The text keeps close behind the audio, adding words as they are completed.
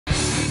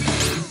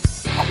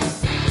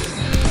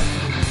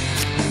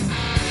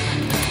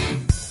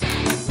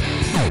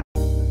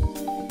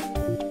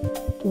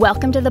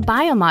Welcome to the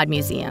Biomod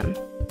Museum.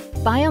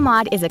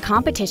 Biomod is a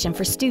competition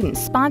for students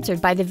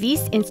sponsored by the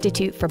Wyss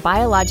Institute for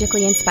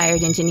Biologically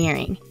Inspired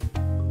Engineering.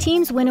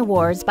 Teams win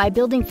awards by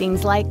building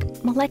things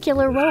like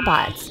molecular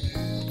robots,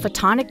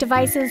 photonic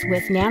devices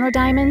with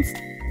nanodiamonds,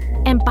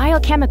 and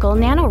biochemical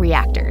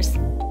nanoreactors.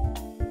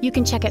 You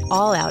can check it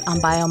all out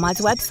on Biomod's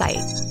website.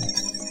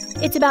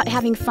 It's about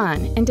having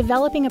fun and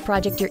developing a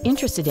project you're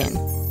interested in,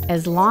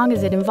 as long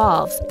as it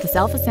involves the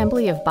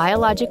self-assembly of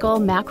biological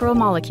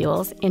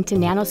macromolecules into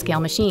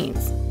nanoscale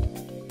machines.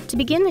 To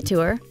begin the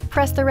tour,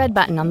 press the red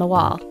button on the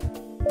wall.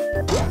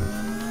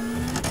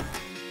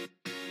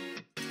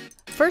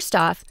 First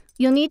off,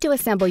 you'll need to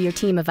assemble your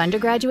team of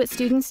undergraduate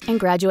students and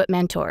graduate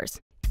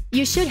mentors.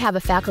 You should have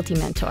a faculty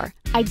mentor,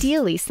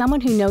 ideally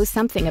someone who knows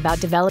something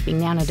about developing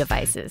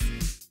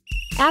nanodevices.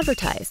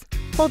 Advertise,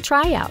 hold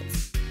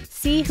tryouts,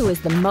 see who is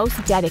the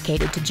most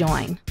dedicated to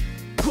join.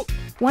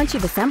 Once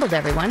you've assembled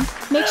everyone,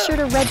 make sure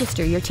to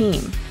register your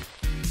team.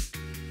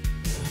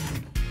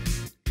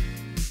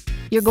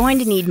 You're going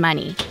to need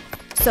money,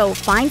 so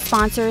find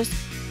sponsors,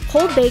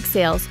 hold bake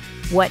sales,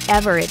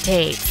 whatever it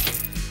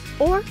takes.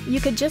 Or you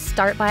could just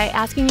start by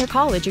asking your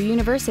college or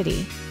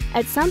university.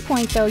 At some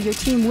point, though, your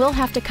team will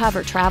have to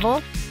cover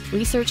travel,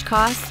 research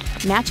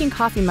costs, matching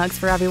coffee mugs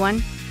for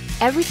everyone,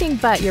 everything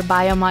but your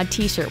Biomod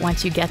t-shirt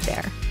once you get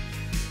there.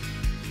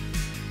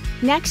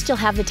 Next, you'll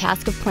have the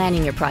task of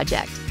planning your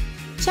project.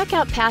 Check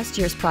out past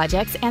year's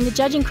projects and the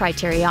judging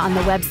criteria on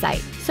the website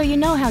so you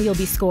know how you'll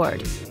be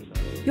scored.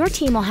 Your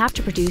team will have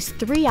to produce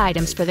 3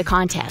 items for the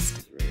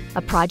contest: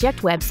 a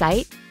project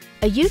website,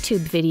 a YouTube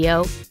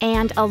video,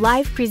 and a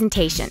live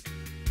presentation.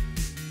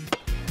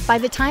 By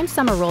the time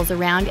summer rolls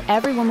around,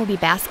 everyone will be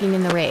basking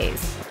in the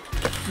rays.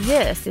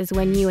 This is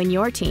when you and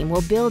your team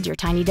will build your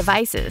tiny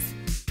devices.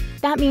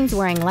 That means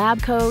wearing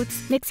lab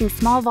coats, mixing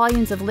small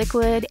volumes of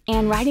liquid,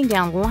 and writing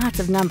down lots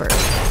of numbers.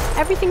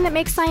 Everything that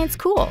makes science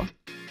cool.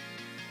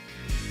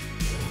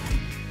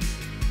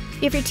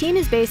 If your team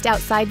is based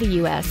outside the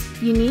U.S.,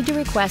 you need to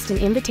request an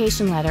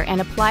invitation letter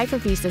and apply for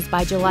visas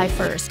by July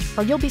 1st,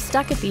 or you'll be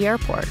stuck at the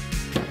airport.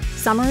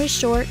 Summer is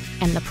short,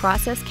 and the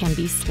process can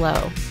be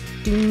slow.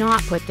 Do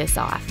not put this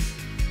off.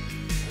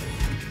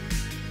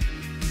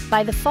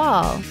 By the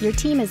fall, your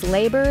team has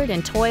labored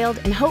and toiled,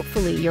 and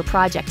hopefully your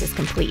project is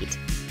complete.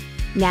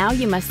 Now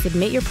you must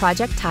submit your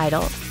project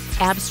title,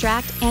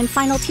 abstract, and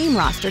final team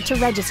roster to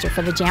register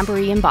for the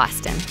Jamboree in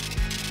Boston.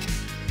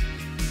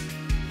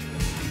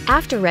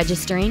 After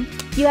registering,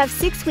 you have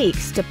 6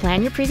 weeks to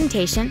plan your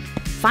presentation,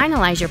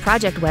 finalize your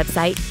project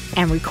website,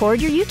 and record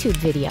your YouTube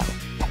video.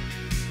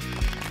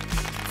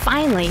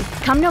 Finally,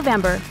 come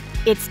November,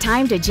 it's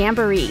time to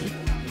Jamboree.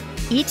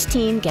 Each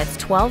team gets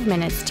 12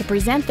 minutes to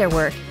present their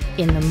work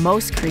in the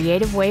most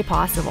creative way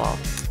possible.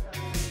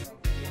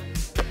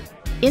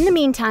 In the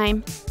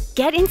meantime,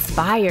 get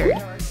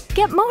inspired,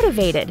 get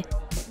motivated,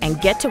 and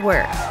get to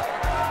work.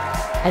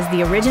 As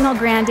the original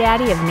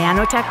granddaddy of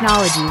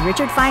nanotechnology,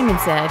 Richard Feynman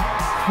said,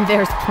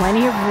 there's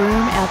plenty of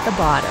room at the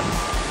bottom.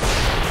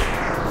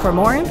 For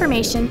more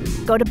information,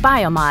 go to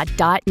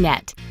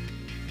biomod.net.